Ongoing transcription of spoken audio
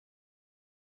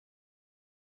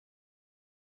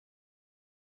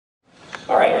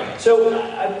All right, so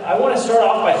I want to start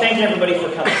off by thanking everybody for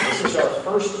coming. This is our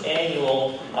first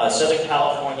annual Southern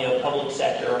California Public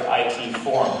Sector IT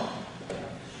Forum.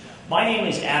 My name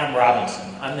is Adam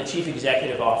Robinson. I'm the Chief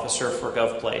Executive Officer for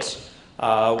Govplace.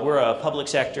 We're a public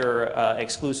sector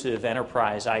exclusive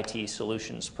enterprise IT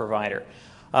solutions provider.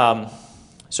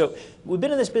 So we've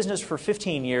been in this business for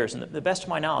 15 years, and to the best of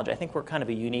my knowledge, I think we're kind of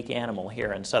a unique animal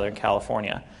here in Southern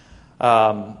California.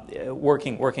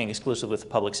 Working exclusively with the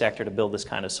public sector to build this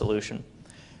kind of solution.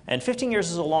 And 15 years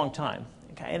is a long time.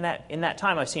 Okay? In that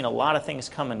time, I've seen a lot of things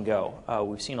come and go.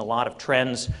 We've seen a lot of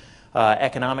trends,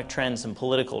 economic trends and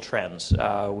political trends.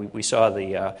 We saw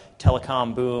the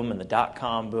telecom boom and the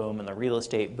dot-com boom and the real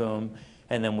estate boom,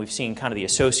 and then we've seen kind of the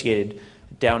associated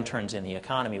downturns in the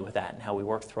economy with that and how we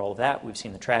worked through all of that. We've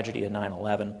seen the tragedy of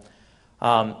 9/11.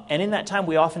 And in that time,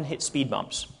 we often hit speed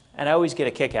bumps. And I always get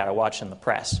a kick out of watching the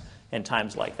press in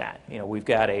times like that. You know, we've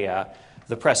got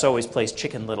the press always plays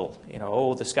Chicken Little. You know,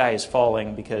 oh, the sky is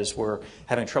falling because we're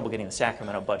having trouble getting the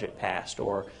Sacramento budget passed,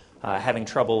 or having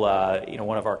trouble,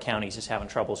 one of our counties is having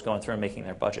troubles going through and making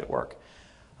their budget work.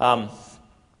 I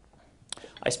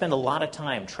spend a lot of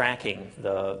time tracking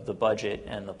the budget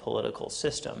and the political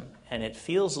system, and it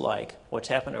feels like what's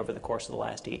happened over the course of the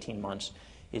last 18 months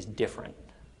is different.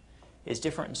 It's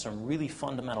different in some really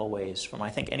fundamental ways from, I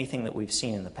think, anything that we've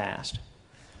seen in the past.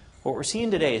 What we're seeing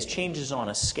today is changes on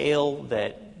a scale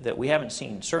that we haven't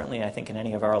seen, certainly I think in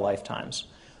any of our lifetimes,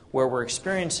 where we're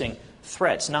experiencing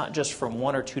threats not just from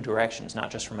one or two directions,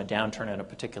 not just from a downturn in a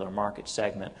particular market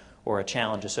segment or a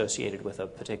challenge associated with a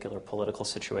particular political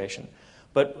situation.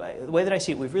 But the way that I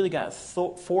see it, we've really got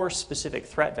four specific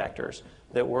threat vectors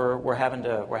that we're having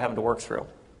to work through.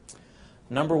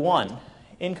 Number one,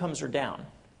 incomes are down.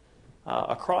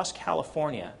 Across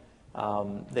California,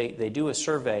 they do a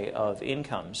survey of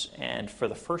incomes, and for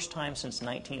the first time since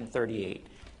 1938,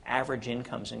 average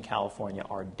incomes in California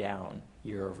are down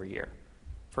year over year.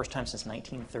 First time since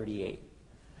 1938.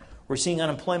 We're seeing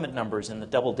unemployment numbers in the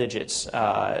double digits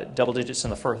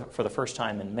for the first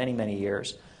time in many, many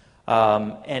years.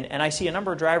 And I see a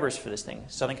number of drivers for this thing.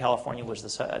 Southern California was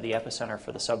the epicenter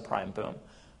for the subprime boom.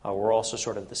 We're also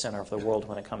sort of the center of the world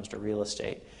when it comes to real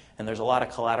estate. And there's a lot of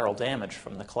collateral damage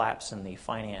from the collapse in the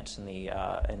finance in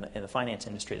the finance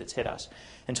industry that's hit us.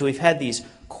 And so we've had these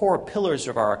core pillars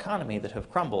of our economy that have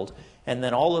crumbled, and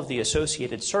then all of the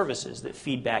associated services that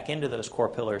feed back into those core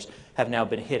pillars have now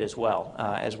been hit as well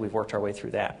as we've worked our way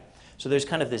through that. So there's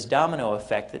kind of this domino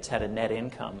effect that's had a net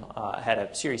income, had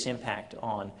a serious impact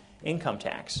on income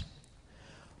tax.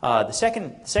 The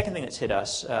second thing that's hit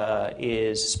us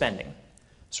is spending.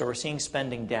 So we're seeing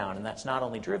spending down, and that's not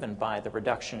only driven by the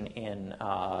reduction in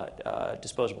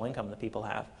disposable income that people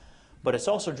have, but it's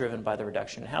also driven by the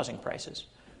reduction in housing prices.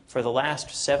 For the last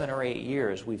 7 or 8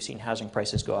 years, we've seen housing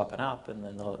prices go up, and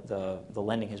then the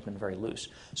lending has been very loose.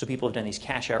 So people have done these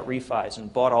cash-out refis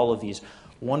and bought all of these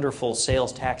wonderful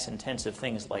sales tax-intensive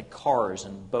things like cars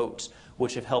and boats,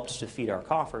 which have helped us to feed our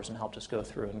coffers and helped us go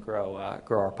through and grow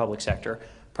our public sector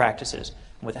practices.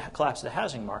 And with the collapse of the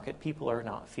housing market, people are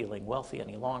not feeling wealthy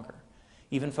any longer.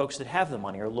 Even folks that have the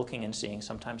money are looking and seeing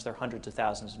sometimes they're hundreds of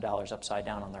thousands of dollars upside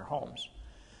down on their homes.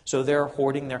 So they're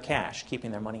hoarding their cash, keeping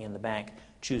their money in the bank,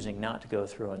 choosing not to go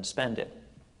through and spend it.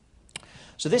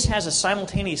 So this has a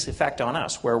simultaneous effect on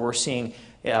us, where we're seeing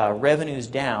revenues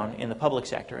down in the public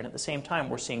sector, and at the same time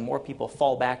we're seeing more people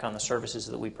fall back on the services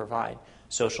that we provide,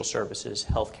 social services,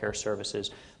 healthcare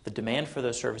services. The demand for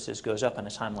those services goes up in a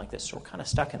time like this, so we're kind of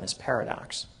stuck in this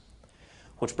paradox.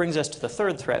 Which brings us to the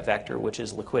third threat vector, which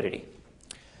is liquidity.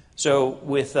 So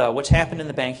with what's happened in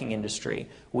the banking industry,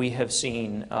 we have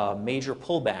seen a major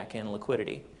pullback in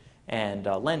liquidity and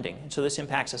lending. And so this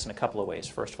impacts us in a couple of ways.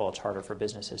 First of all, it's harder for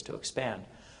businesses to expand.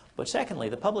 But secondly,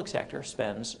 the public sector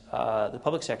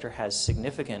has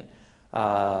significant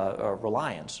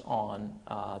reliance on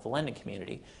the lending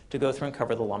community to go through and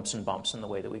cover the lumps and bumps in the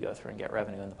way that we go through and get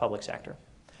revenue in the public sector.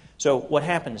 So what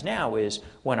happens now is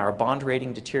when our bond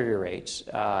rating deteriorates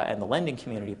and the lending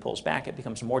community pulls back, it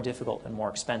becomes more difficult and more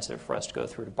expensive for us to go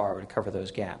through to borrow to cover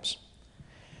those gaps.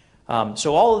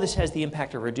 So all of this has the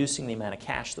impact of reducing the amount of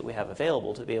cash that we have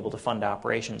available to be able to fund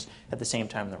operations at the same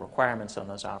time the requirements on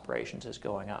those operations is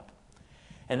going up.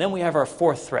 And then we have our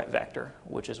fourth threat vector,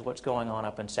 which is what's going on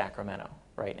up in Sacramento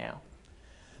right now.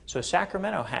 So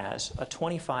Sacramento has a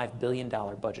 $25 billion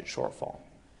budget shortfall.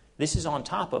 This is on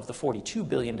top of the $42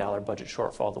 billion budget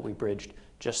shortfall that we bridged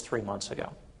just 3 months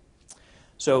ago.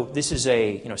 So this is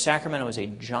Sacramento is a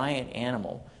giant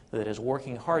animal that is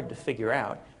working hard to figure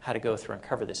out how to go through and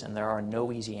cover this, and there are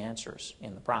no easy answers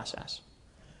in the process.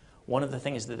 One of the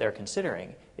things that they're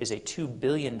considering is a $2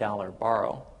 billion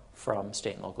borrow from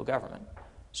state and local government.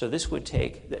 So this would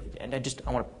take, and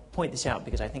I want to point this out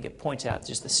because I think it points out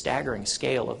just the staggering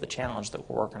scale of the challenge that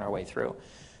we're working our way through.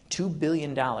 $2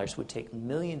 billion would take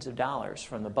millions of dollars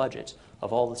from the budgets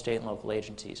of all the state and local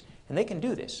agencies. And they can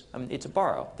do this. I mean, it's a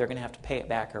borrow. They're going to have to pay it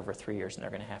back over 3 years, and they're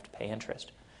going to have to pay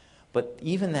interest. But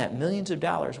even that millions of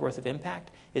dollars worth of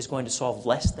impact is going to solve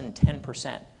less than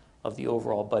 10% of the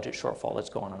overall budget shortfall that's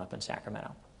going on up in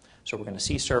Sacramento. So we're going to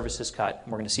see services cut,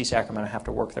 and we're going to see Sacramento have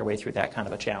to work their way through that kind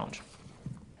of a challenge.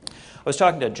 I was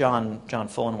talking to John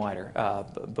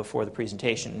Fullenwider before the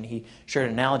presentation, and he shared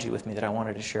an analogy with me that I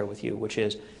wanted to share with you, which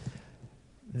is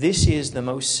this is the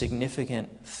most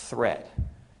significant threat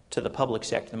to the public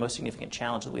sector, the most significant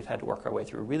challenge that we've had to work our way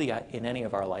through, really in any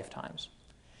of our lifetimes.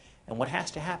 And what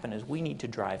has to happen is we need to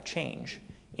drive change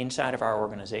inside of our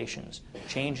organizations,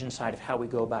 change inside of how we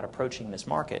go about approaching this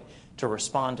market to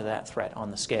respond to that threat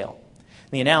on the scale.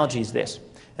 And the analogy is this.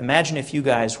 Imagine if you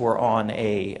guys were on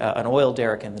an oil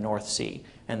derrick in the North Sea,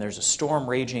 and there's a storm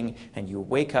raging, and you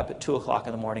wake up at 2 o'clock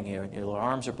in the morning, and your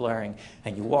alarms are blaring,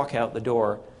 and you walk out the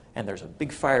door, and there's a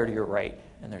big fire to your right,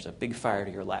 and there's a big fire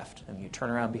to your left. And you turn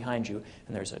around behind you,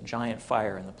 and there's a giant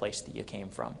fire in the place that you came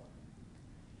from.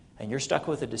 And you're stuck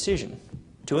with a decision.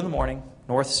 2 in the morning,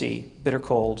 North Sea, bitter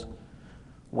cold.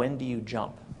 When do you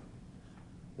jump?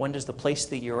 When does the place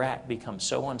that you're at become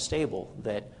so unstable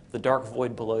that the dark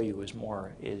void below you is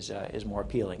more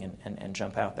appealing and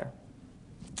jump out there?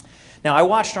 Now, I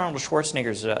watched Arnold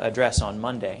Schwarzenegger's address on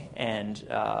Monday, and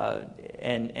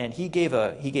he gave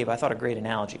I thought a great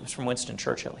analogy. It was from Winston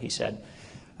Churchill. He said,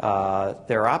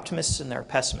 "There are optimists and there are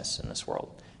pessimists in this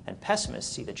world, and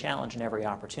pessimists see the challenge in every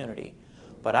opportunity,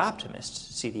 but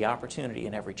optimists see the opportunity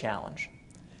in every challenge."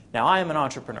 Now, I am an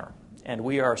entrepreneur, and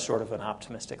we are sort of an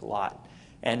optimistic lot,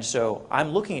 and so I'm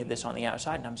looking at this on the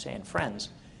outside, and I'm saying, friends,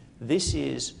 this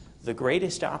is the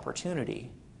greatest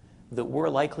opportunity that we're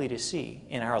likely to see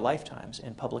in our lifetimes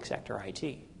in public sector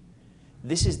IT.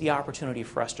 This is the opportunity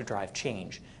for us to drive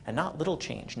change, and not little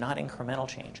change, not incremental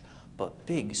change, but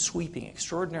big, sweeping,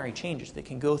 extraordinary changes that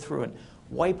can go through and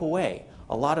wipe away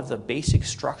a lot of the basic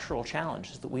structural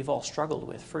challenges that we've all struggled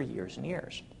with for years and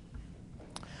years.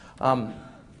 Let's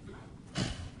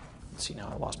see,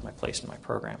 now I lost my place in my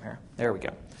program here. There we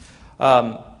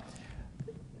go.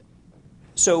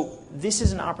 So this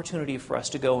is an opportunity for us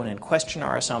to go in and question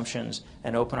our assumptions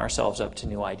and open ourselves up to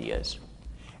new ideas.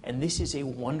 And this is a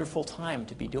wonderful time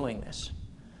to be doing this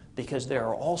because there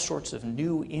are all sorts of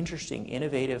new, interesting,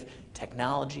 innovative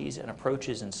technologies and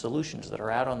approaches and solutions that are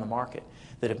out on the market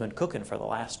that have been cooking for the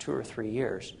last 2 or 3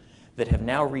 years that have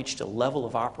now reached a level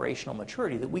of operational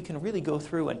maturity that we can really go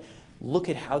through and look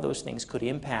at how those things could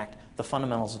impact the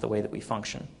fundamentals of the way that we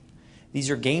function. These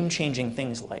are game-changing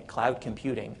things like cloud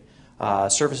computing,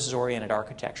 services-oriented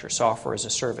architecture, software as a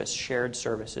service, shared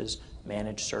services,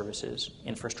 managed services,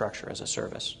 infrastructure as a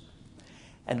service.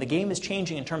 And the game is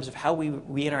changing in terms of how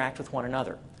we interact with one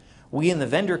another. We in the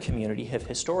vendor community have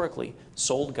historically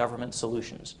sold government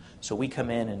solutions. So we come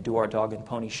in and do our dog and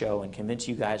pony show and convince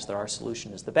you guys that our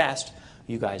solution is the best.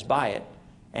 You guys buy it,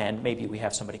 and maybe we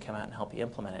have somebody come out and help you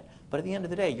implement it. But at the end of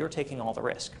the day, you're taking all the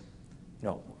risk. You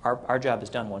know, our job is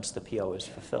done once the PO is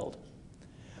fulfilled.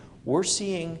 We're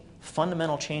seeing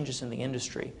fundamental changes in the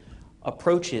industry,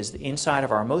 approaches inside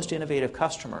of our most innovative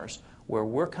customers where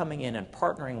we're coming in and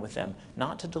partnering with them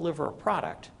not to deliver a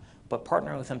product, but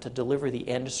partnering with them to deliver the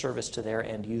end service to their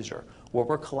end user, where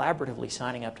we're collaboratively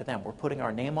signing up to them. We're putting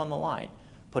our name on the line,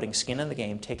 putting skin in the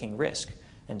game, taking risk,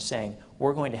 and saying,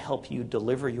 we're going to help you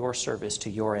deliver your service to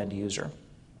your end user.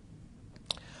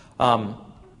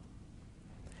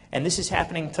 And this is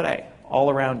happening today, all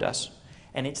around us.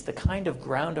 And it's the kind of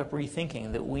ground-up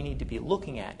rethinking that we need to be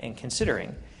looking at and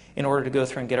considering in order to go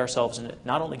through and get ourselves in,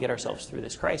 not only get ourselves through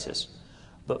this crisis,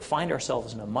 but find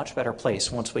ourselves in a much better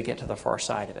place once we get to the far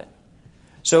side of it.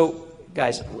 So,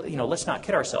 guys, you know, let's not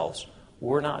kid ourselves.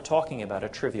 We're not talking about a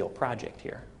trivial project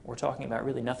here. We're talking about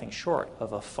really nothing short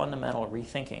of a fundamental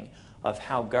rethinking of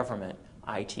how government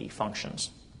IT functions.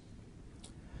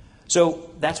 So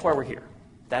that's why we're here.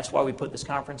 That's why we put this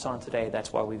conference on today.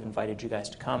 That's why we've invited you guys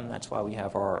to come. That's why we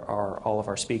have all of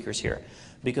our speakers here.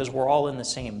 Because we're all in the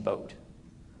same boat.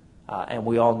 And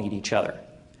we all need each other.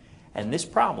 And this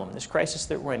problem, this crisis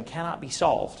that we're in, cannot be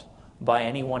solved by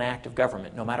any one act of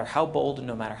government, no matter how bold and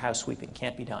no matter how sweeping. It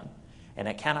can't be done. And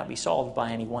it cannot be solved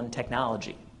by any one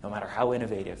technology, no matter how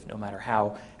innovative, no matter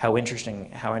how interesting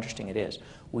it is.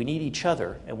 We need each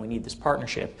other, and we need this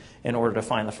partnership in order to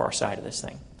find the far side of this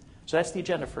thing. So that's the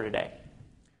agenda for today.